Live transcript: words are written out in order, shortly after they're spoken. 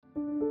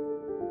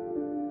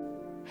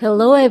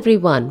Hello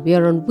everyone, we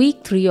are on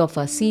week 3 of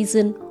our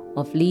season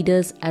of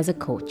Leaders as a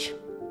Coach.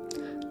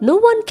 No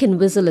one can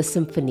whistle a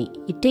symphony,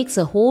 it takes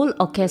a whole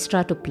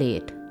orchestra to play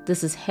it.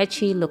 This is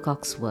H.E.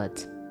 Lucock's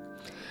words.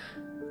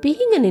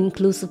 Being an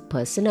inclusive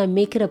person, I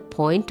make it a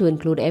point to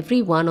include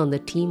everyone on the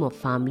team or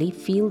family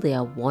feel they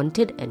are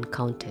wanted and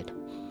counted.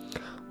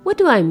 What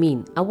do I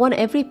mean? I want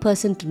every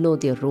person to know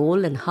their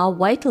role and how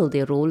vital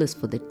their role is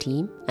for the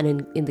team,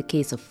 and in the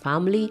case of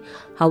family,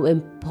 how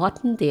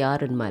important they are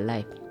in my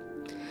life.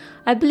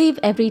 I believe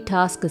every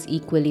task is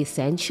equally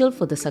essential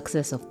for the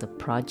success of the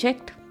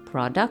project,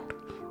 product,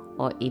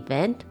 or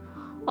event,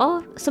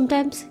 or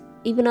sometimes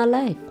even our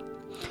life.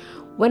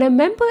 When a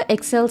member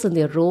excels in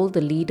their role,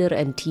 the leader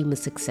and team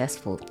is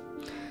successful.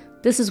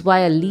 This is why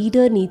a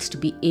leader needs to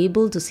be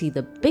able to see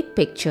the big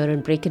picture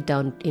and break it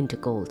down into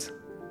goals.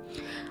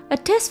 A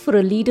test for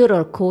a leader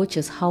or coach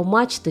is how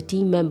much the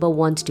team member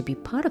wants to be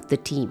part of the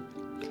team.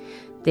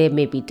 There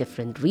may be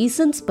different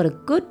reasons, but a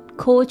good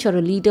coach or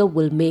a leader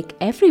will make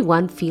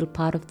everyone feel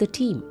part of the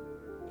team.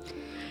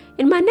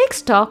 In my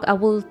next talk, I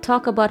will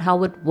talk about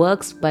how it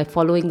works by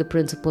following the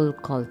principle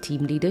called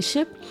team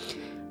leadership.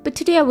 But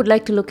today I would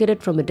like to look at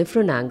it from a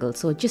different angle,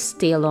 so just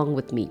stay along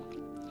with me.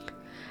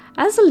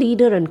 As a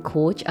leader and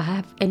coach, I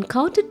have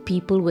encountered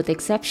people with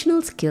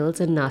exceptional skills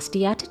and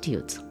nasty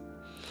attitudes.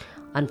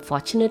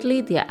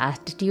 Unfortunately, their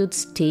attitudes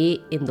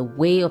stay in the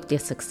way of their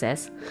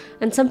success,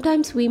 and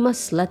sometimes we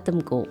must let them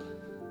go.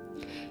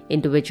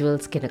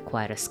 Individuals can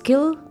acquire a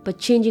skill, but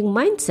changing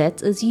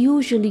mindsets is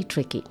usually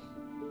tricky.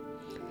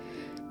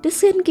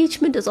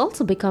 Disengagement is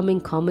also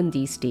becoming common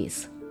these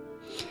days.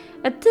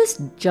 At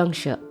this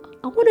juncture,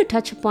 I want to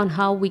touch upon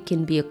how we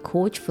can be a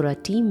coach for our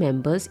team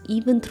members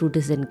even through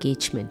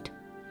disengagement.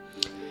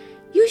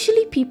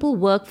 Usually people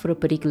work for a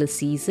particular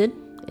season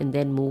and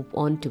then move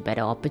on to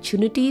better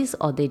opportunities,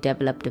 or they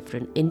develop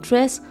different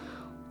interests,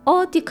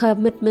 or their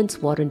commitments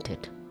warrant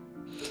it.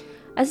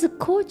 As a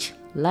coach,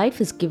 life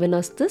has given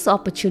us this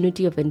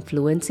opportunity of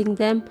influencing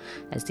them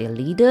as their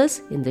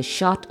leaders in the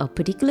short or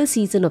particular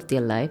season of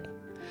their life,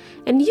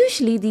 and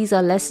usually these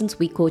are lessons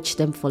we coach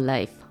them for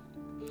life.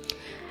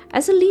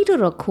 As a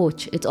leader or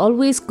coach, it's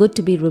always good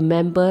to be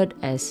remembered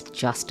as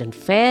just and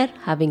fair,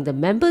 having the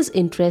members'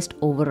 interest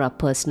over our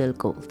personal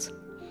goals.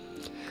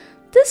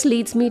 This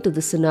leads me to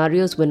the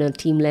scenarios when a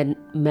team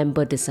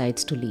member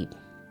decides to leave.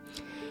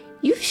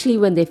 Usually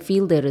when they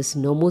feel there is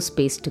no more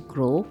space to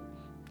grow,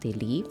 they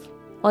leave,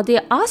 or they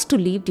are asked to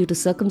leave due to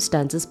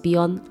circumstances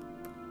beyond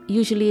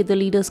usually the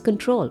leader's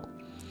control.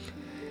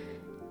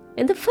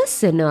 In the first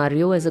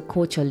scenario, as a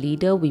coach or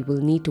leader, we will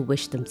need to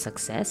wish them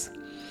success.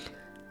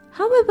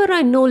 However,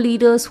 I know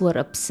leaders who are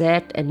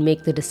upset and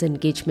make the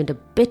disengagement a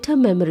bitter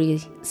memory,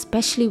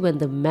 especially when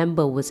the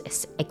member was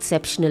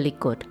exceptionally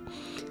good.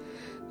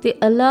 They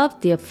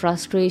allowed their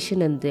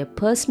frustration and their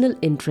personal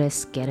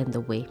interests get in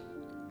the way.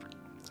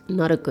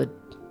 Not a good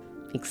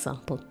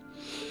example.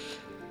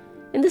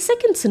 In the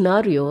second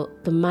scenario,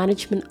 the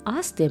management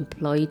asked the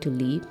employee to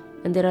leave,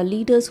 and there are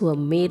leaders who have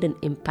made an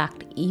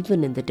impact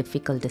even in the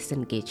difficult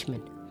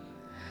disengagement.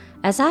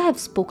 As I have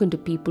spoken to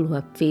people who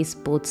have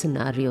faced both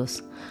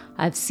scenarios,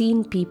 I have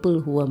seen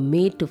people who are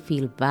made to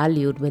feel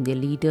valued when their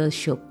leaders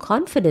show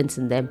confidence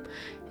in them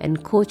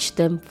and coach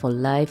them for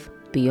life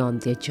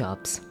beyond their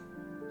jobs.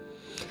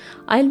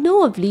 I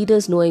know of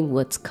leaders knowing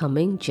what's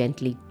coming,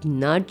 gently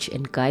nudge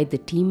and guide the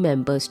team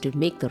members to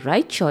make the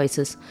right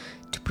choices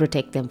to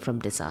protect them from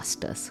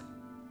disasters.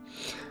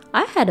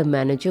 I had a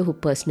manager who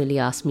personally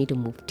asked me to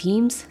move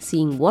teams,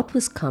 seeing what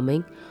was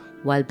coming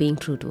while being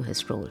true to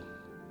his role.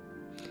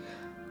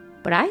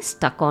 But I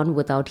stuck on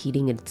without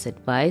heeding its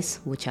advice,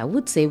 which I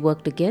would say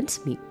worked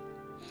against me.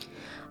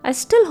 I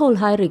still hold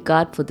high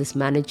regard for this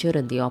manager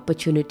and the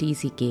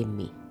opportunities he gave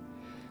me.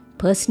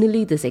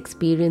 Personally, this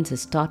experience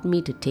has taught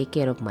me to take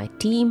care of my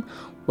team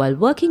while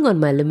working on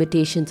my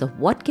limitations of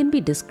what can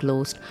be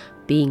disclosed,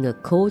 being a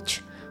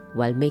coach,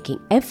 while making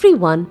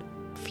everyone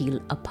feel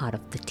a part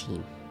of the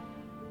team.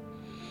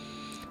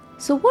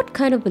 So what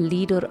kind of a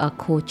leader or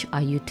coach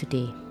are you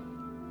today?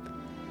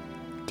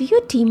 Do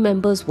your team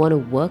members want to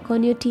work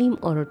on your team,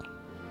 or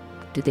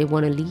do they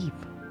want to leave?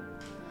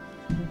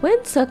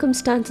 When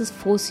circumstances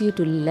force you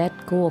to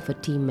let go of a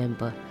team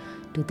member,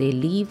 do they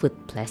leave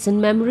with pleasant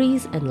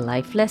memories and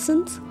life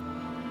lessons,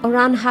 or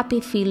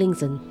unhappy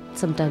feelings and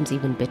sometimes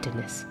even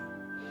bitterness?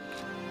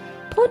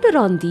 Ponder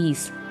on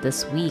these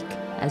this week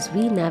as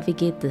we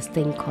navigate this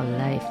thing called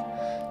life.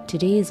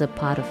 Today is a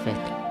part of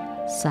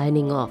it.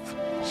 Signing off,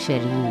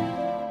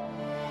 Shireen.